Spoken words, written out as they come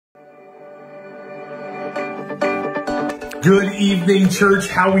Good evening, church.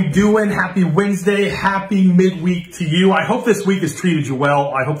 How we doing? Happy Wednesday. Happy midweek to you. I hope this week has treated you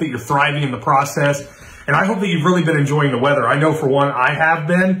well. I hope that you're thriving in the process. And I hope that you've really been enjoying the weather. I know for one, I have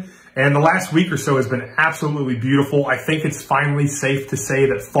been. And the last week or so has been absolutely beautiful. I think it's finally safe to say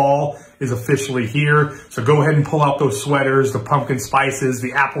that fall is officially here. So go ahead and pull out those sweaters, the pumpkin spices,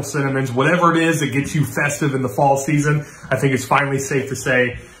 the apple cinnamons, whatever it is that gets you festive in the fall season. I think it's finally safe to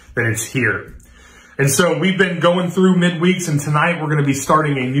say that it's here. And so we've been going through midweeks, and tonight we're going to be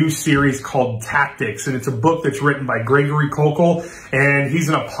starting a new series called Tactics. And it's a book that's written by Gregory Kokel, and he's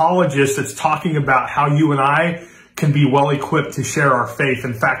an apologist that's talking about how you and I can be well equipped to share our faith.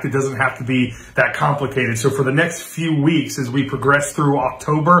 In fact, it doesn't have to be that complicated. So for the next few weeks, as we progress through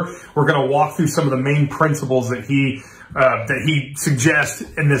October, we're going to walk through some of the main principles that he suggests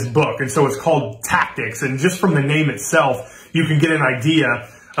in this book. And so it's called Tactics. And just from the name itself, you can get an idea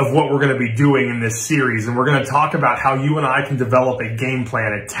of what we're going to be doing in this series. And we're going to talk about how you and I can develop a game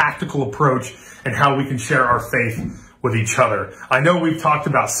plan, a tactical approach, and how we can share our faith with each other. I know we've talked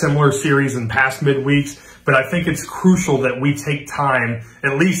about similar series in past midweeks, but I think it's crucial that we take time,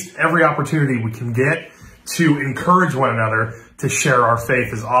 at least every opportunity we can get, to encourage one another to share our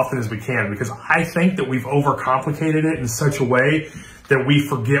faith as often as we can, because I think that we've overcomplicated it in such a way that we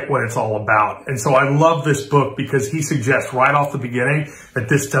forget what it's all about. And so I love this book because he suggests right off the beginning that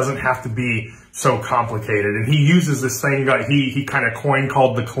this doesn't have to be so complicated. And he uses this thing that he kind of coined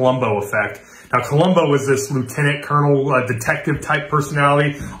called the Columbo effect. Now, Columbo was this lieutenant colonel, detective type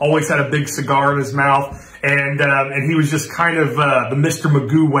personality, always had a big cigar in his mouth. And he was just kind of the Mr.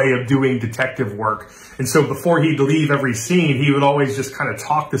 Magoo way of doing detective work. And so before he'd leave every scene, he would always just kind of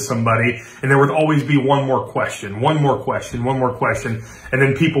talk to somebody, and there would always be one more question. And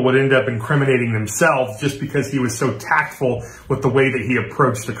then people would end up incriminating themselves just because he was so tactful with the way that he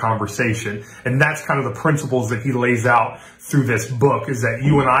approached the conversation. And that's kind of the principles that he lays out through this book, is that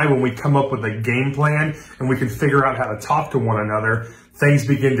you and I, when we come up with a game plan and we can figure out how to talk to one another, things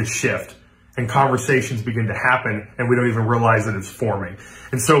begin to shift. And conversations begin to happen, and we don't even realize that it's forming.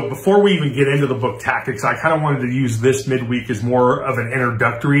 And so before we even get into the book Tactics, I kind of wanted to use this midweek as more of an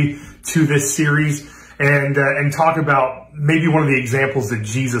introductory to this series and talk about maybe one of the examples that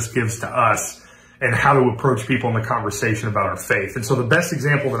Jesus gives to us and how to approach people in the conversation about our faith. And so the best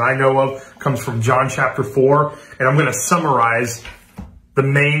example that I know of comes from John chapter 4, and I'm going to summarize the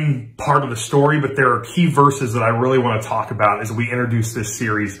main part of the story, but there are key verses that I really want to talk about as we introduce this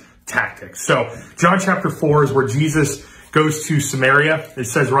series, Tactics. So John chapter 4 is where Jesus goes to Samaria. It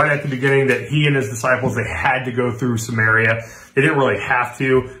says right at the beginning that he and his disciples, they had to go through Samaria. They didn't really have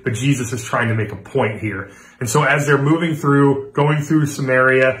to, but Jesus is trying to make a point here. And so as they're going through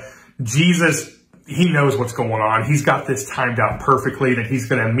Samaria, Jesus, he knows what's going on. He's got this timed out perfectly, that he's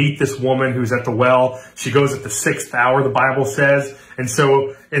going to meet this woman who's at the well. She goes at the 6th hour, the Bible says. And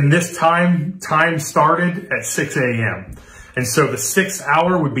so in this time started at 6 a.m. And so the 6th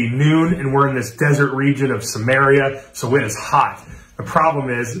hour would be noon, and we're in this desert region of Samaria, so it is hot. The problem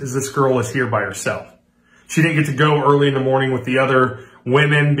is this girl is here by herself. She didn't get to go early in the morning with the other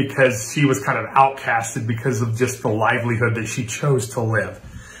women because she was kind of outcasted because of just the livelihood that she chose to live.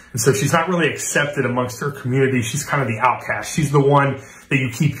 And so she's not really accepted amongst her community. She's kind of the outcast. She's the one that you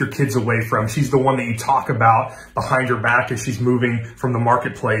keep your kids away from. She's the one that you talk about behind her back as she's moving from the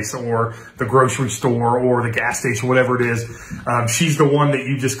marketplace or the grocery store or the gas station, whatever it is. She's the one that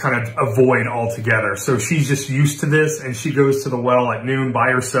you just kind of avoid altogether. So she's just used to this, and she goes to the well at noon by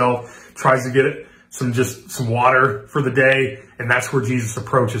herself, tries to get some water for the day, and that's where Jesus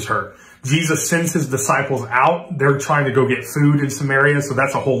approaches her. Jesus sends his disciples out. They're trying to go get food in Samaria. So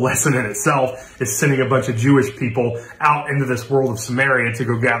that's a whole lesson in itself, is sending a bunch of Jewish people out into this world of Samaria to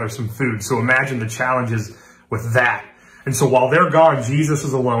go gather some food. So imagine the challenges with that. And so while they're gone, Jesus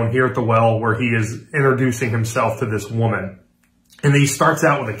is alone here at the well, where he is introducing himself to this woman. And he starts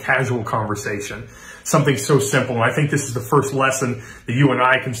out with a casual conversation, something so simple. And I think this is the first lesson that you and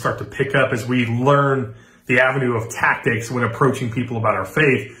I can start to pick up as we learn the avenue of tactics when approaching people about our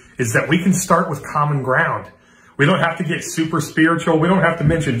faith, is that we can start with common ground. We don't have to get super spiritual. We don't have to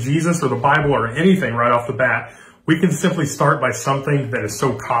mention Jesus or the Bible or anything right off the bat. We can simply start by something that is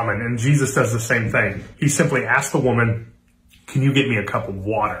so common. And Jesus does the same thing. He simply asks the woman, "Can you get me a cup of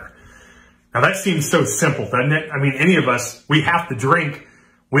water?" Now that seems so simple, doesn't it? I mean, any of us, we have to drink.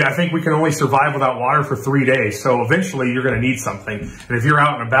 I think we can only survive without water for 3 days. So eventually you're going to need something. And if you're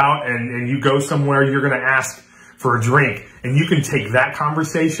out and about and you go somewhere, you're going to ask for a drink. And you can take that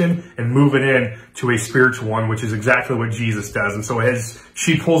conversation and move it in to a spiritual one, which is exactly what Jesus does. And so as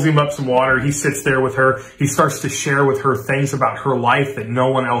she pulls him up some water, he sits there with her. He starts to share with her things about her life that no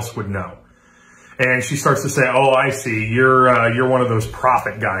one else would know. And she starts to say, oh, I see, you're one of those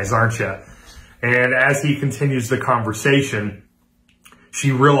prophet guys, aren't you? And as he continues the conversation,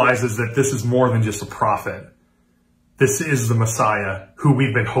 she realizes that this is more than just a prophet. This is the Messiah who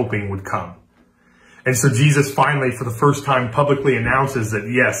we've been hoping would come. And so Jesus finally, for the first time, publicly announces that,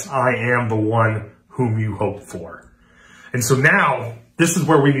 yes, I am the one whom you hoped for. And so now, this is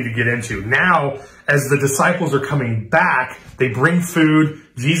where we need to get into. Now, as the disciples are coming back, they bring food.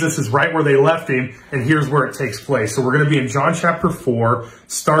 Jesus is right where they left him, and here's where it takes place. So we're going to be in John chapter 4,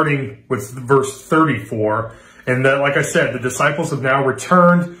 starting with verse 34. And like I said, the disciples have now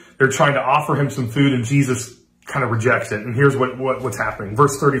returned. They're trying to offer him some food, and Jesus kind of rejects it. And here's what's happening.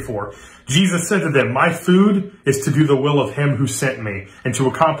 Verse 34. Jesus said to them, my food is to do the will of him who sent me and to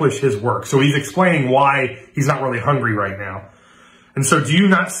accomplish his work. So he's explaining why he's not really hungry right now. And so do you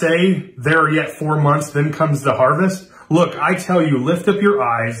not say, there are yet 4 months, then comes the harvest? Look, I tell you, lift up your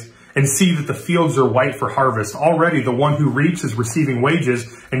eyes and see that the fields are white for harvest. Already the one who reaps is receiving wages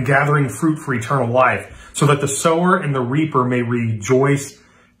and gathering fruit for eternal life, so that the sower and the reaper may rejoice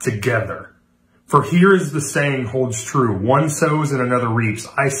together. For here is the saying holds true, one sows and another reaps.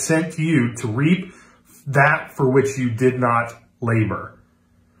 I sent you to reap that for which you did not labor.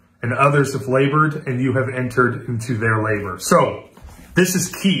 And others have labored, and you have entered into their labor. So this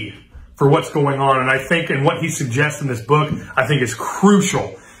is key for what's going on. And I think, and what he suggests in this book, I think is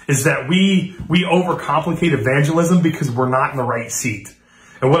crucial, is that we overcomplicate evangelism because we're not in the right seat.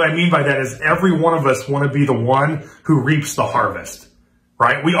 And what I mean by that is every one of us want to be the one who reaps the harvest.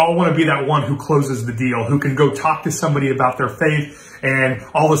 Right? We all want to be that one who closes the deal, who can go talk to somebody about their faith, and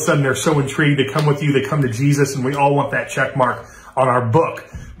all of a sudden they're so intrigued to come with you, they come to Jesus, and we all want that check mark on our book.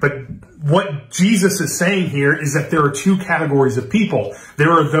 But what Jesus is saying here is that there are two categories of people.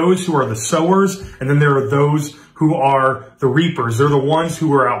 There are those who are the sowers, and then there are those who are the reapers. They're the ones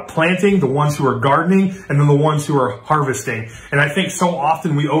who are out planting, the ones who are gardening, and then the ones who are harvesting. And I think so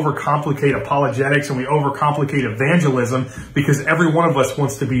often we overcomplicate apologetics and we overcomplicate evangelism because every one of us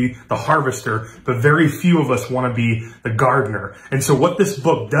wants to be the harvester, but very few of us want to be the gardener. And so what this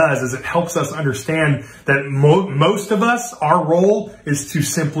book does is it helps us understand that most of us, our role is to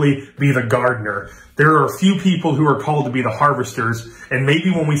simply be the gardener. There are a few people who are called to be the harvesters, and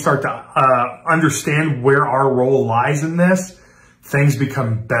maybe when we start to understand where our role lies in this, things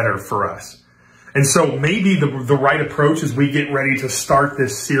become better for us. And so maybe the right approach as we get ready to start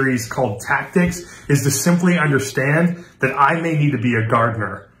this series called Tactics is to simply understand that I may need to be a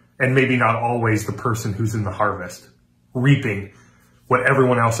gardener and maybe not always the person who's in the harvest, reaping what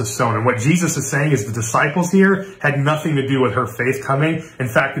everyone else has sown. And what Jesus is saying is the disciples here had nothing to do with her faith coming. In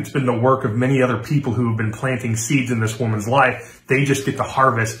fact, it's been the work of many other people who have been planting seeds in this woman's life. They just get to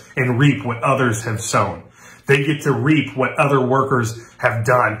harvest and reap what others have sown. They get to reap what other workers have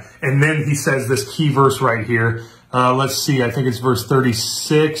done. And then he says this key verse right here. Let's see, I think it's verse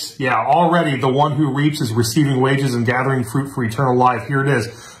 36. Yeah, already the one who reaps is receiving wages and gathering fruit for eternal life. Here it is.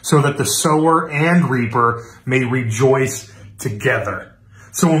 So that the sower and reaper may rejoice together.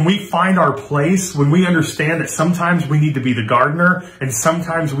 So when we find our place, when we understand that sometimes we need to be the gardener and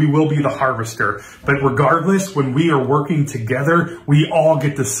sometimes we will be the harvester, but regardless, when we are working together, we all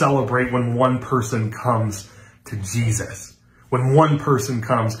get to celebrate when one person comes to Jesus. When one person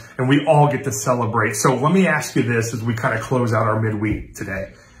comes, and we all get to celebrate. So let me ask you this as we kind of close out our midweek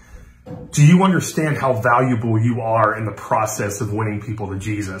today. Do you understand how valuable you are in the process of winning people to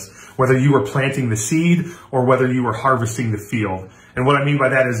Jesus? Whether you are planting the seed or whether you are harvesting the field. And what I mean by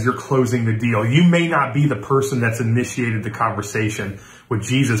that is you're closing the deal. You may not be the person that's initiated the conversation with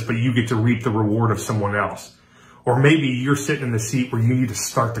Jesus, but you get to reap the reward of someone else. Or maybe you're sitting in the seat where you need to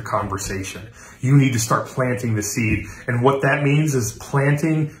start the conversation. You need to start planting the seed. And what that means is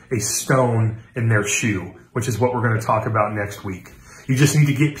planting a stone in their shoe, which is what we're going to talk about next week. You just need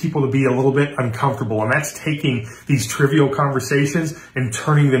to get people to be a little bit uncomfortable. And that's taking these trivial conversations and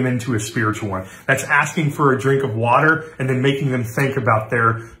turning them into a spiritual one. That's asking for a drink of water and then making them think about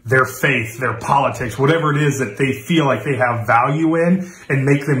their faith, their politics, whatever it is that they feel like they have value in, and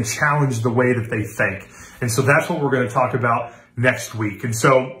make them challenge the way that they think. And so that's what we're going to talk about next week. And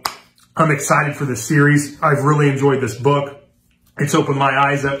so I'm excited for this series. I've really enjoyed this book. It's opened my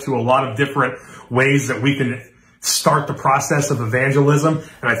eyes up to a lot of different ways that we can start the process of evangelism.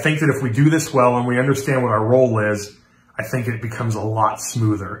 And I think that if we do this well and we understand what our role is, I think it becomes a lot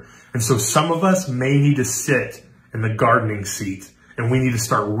smoother. And so some of us may need to sit in the gardening seat and we need to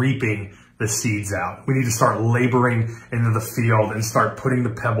start reaping the seeds out. We need to start laboring into the field and start putting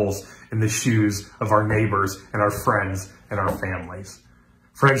the pebbles in the shoes of our neighbors and our friends and our families.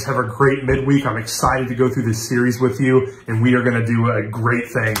 Friends, have a great midweek. I'm excited to go through this series with you, and we are going to do a great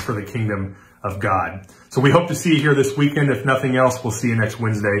thing for the kingdom of God. So we hope to see you here this weekend. If nothing else, we'll see you next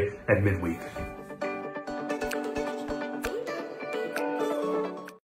Wednesday at midweek.